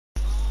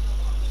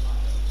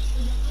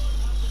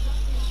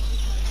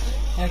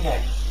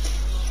Okay.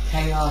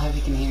 Hey y'all, hope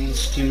you can hear me.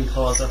 It's Jim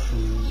Causer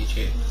from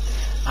YouTube.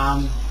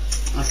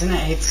 I've seen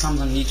heaps of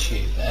songs on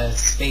YouTube, a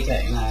speaker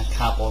in a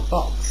cardboard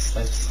box.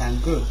 They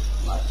sound good,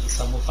 like the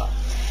subwoofer.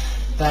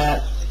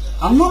 But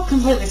I'm not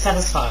completely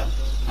satisfied.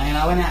 I mean,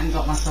 I went out and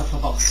got myself a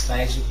box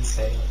today, as you can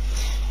see.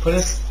 Put a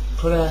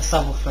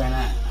subwoofer in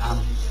it,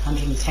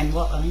 110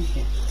 watt, I think,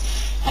 yeah.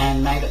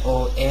 And made it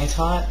all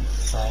airtight,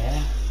 so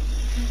yeah.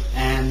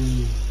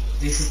 And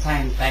this is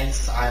playing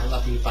Bass, I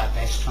Love You by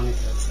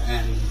Basstronicas,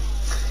 and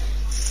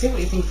see what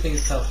you think for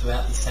yourself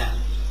about the sound.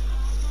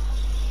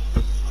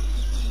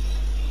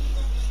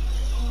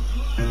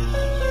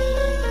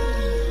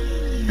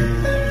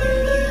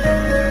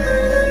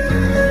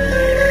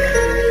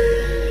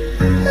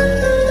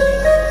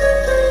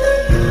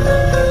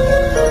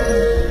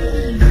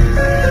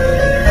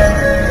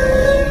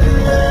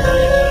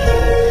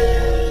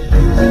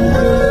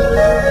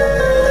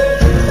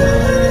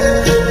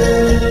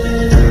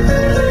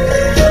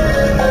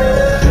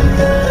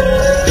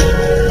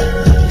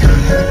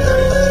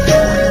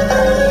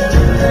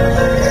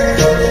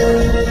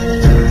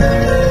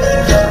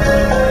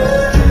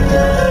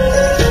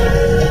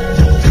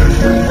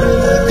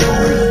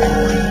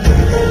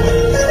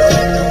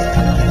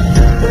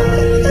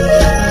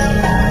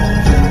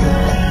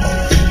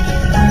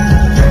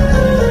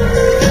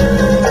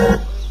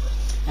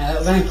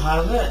 Only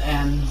part of it,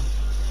 and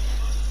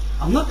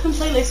I'm not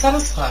completely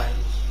satisfied.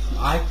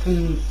 I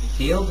can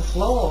feel the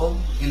floor,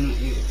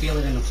 feel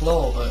it in the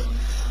floor, but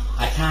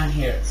I can't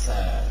hear it, so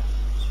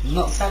I'm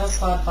not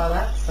satisfied by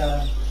that.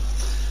 So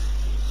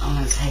I'm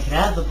going to take it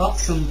out of the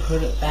box and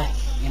put it back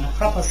in a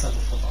proper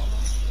subwoofer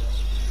box.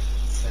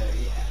 So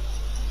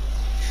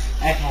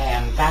yeah. Okay,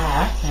 I'm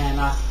back,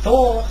 and I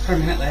thought for a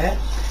minute there,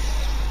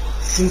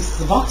 since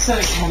the box that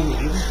it came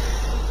in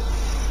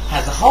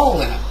has a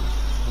hole in it,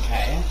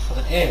 okay, for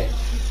the air.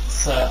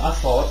 So I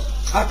thought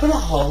I'd put a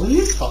hole in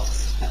this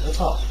box at the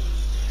top.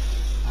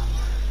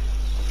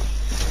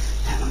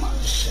 And I might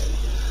just show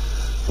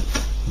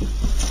you.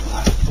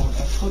 I thought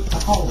I'd put a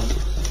hole in it.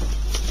 You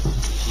can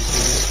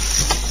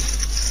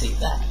see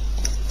that.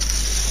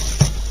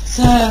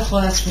 So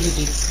well, that's really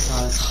big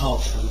size hole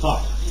for the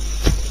box.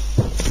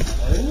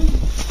 So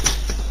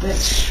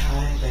let's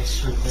try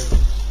Basstronicas.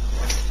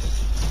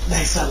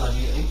 Bass I Love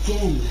You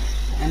again,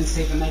 and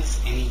see if it makes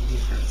any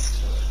difference to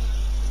it.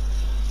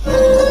 No,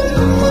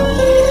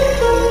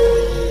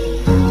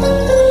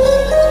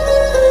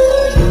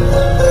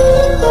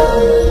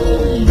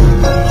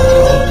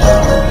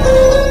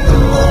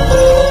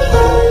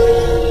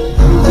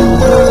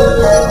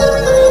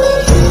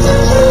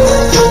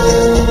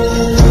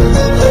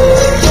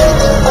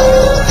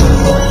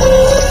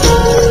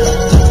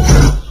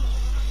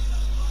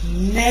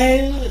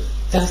 it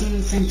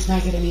doesn't seem to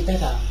make it any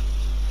better.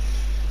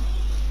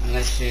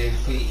 Unless you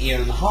put your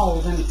ear in the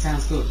hole, then it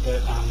sounds good,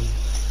 but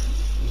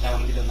you don't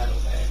want to be doing that all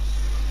day.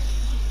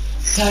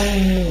 So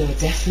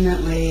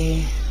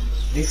definitely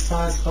this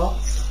size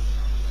box.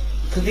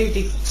 Could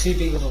be too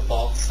big of a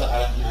box, but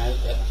I don't know,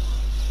 but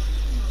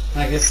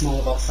when I get a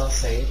smaller box I'll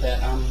see, but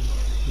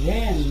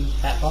yeah, in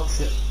that box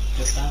it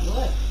just don't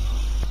work.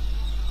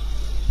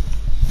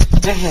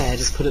 Okay, I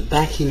just put it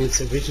back in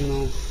its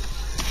original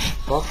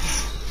box,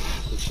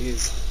 which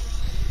is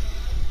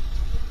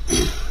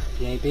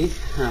yay big.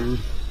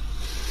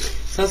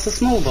 So it's a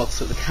small box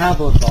with a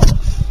cardboard box.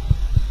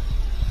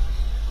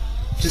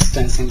 Just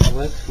don't seem to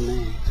work for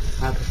me.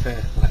 I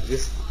prefer like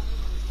this one.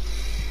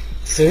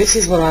 So this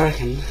is what I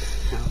reckon.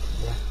 I'll put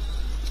the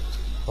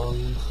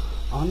volume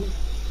on.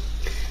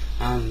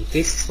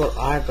 This is what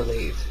I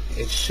believe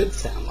it should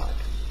sound like.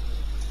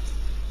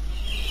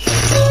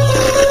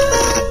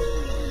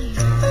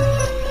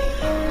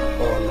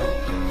 Or not.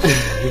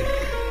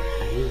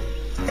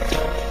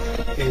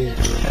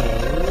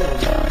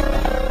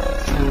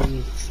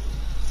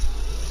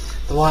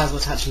 The wires were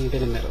touching a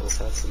bit of metal,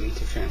 so that's what the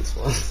interference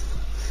was.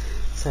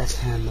 So I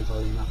turn the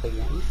volume up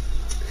again,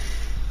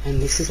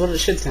 and this is what it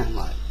should sound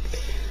like.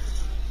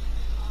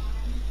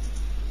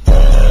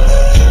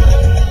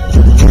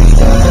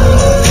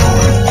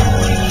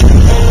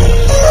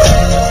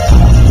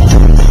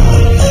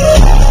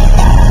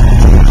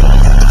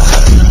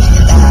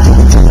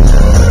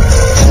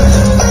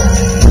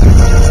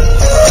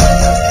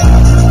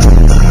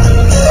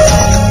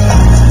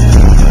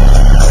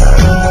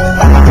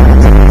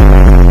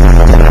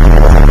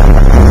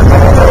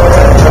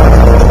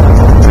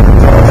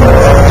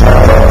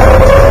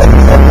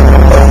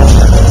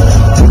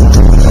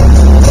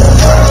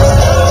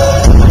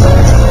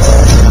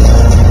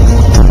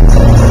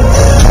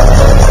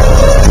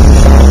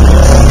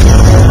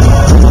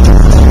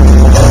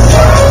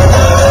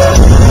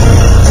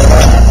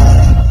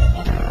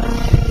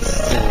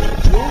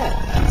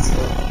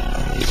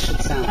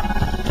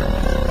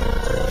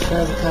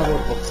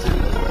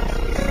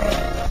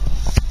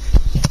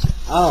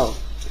 Oh,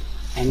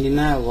 and you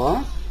know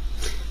what?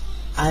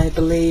 I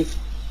believe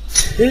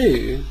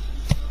 2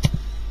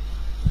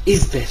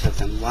 is better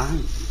than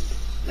 1.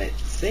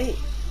 Let's see.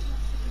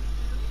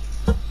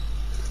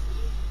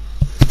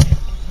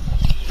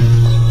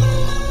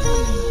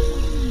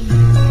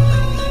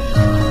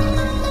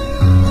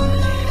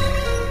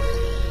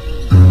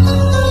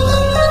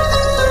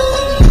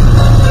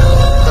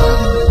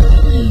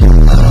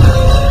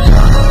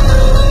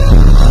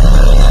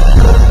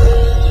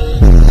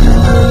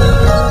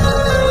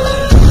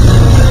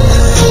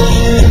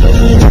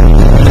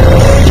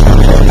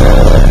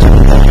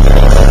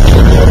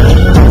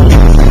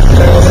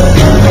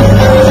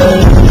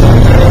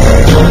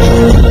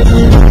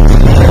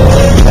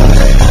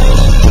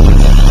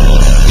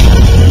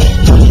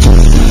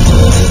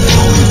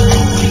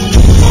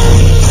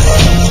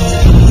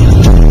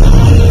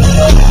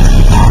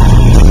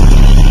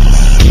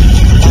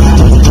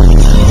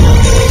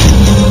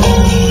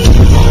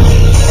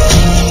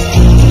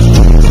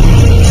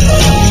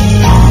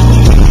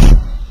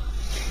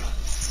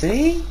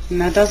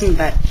 Now doesn't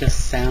that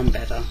just sound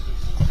better?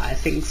 I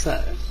think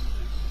so.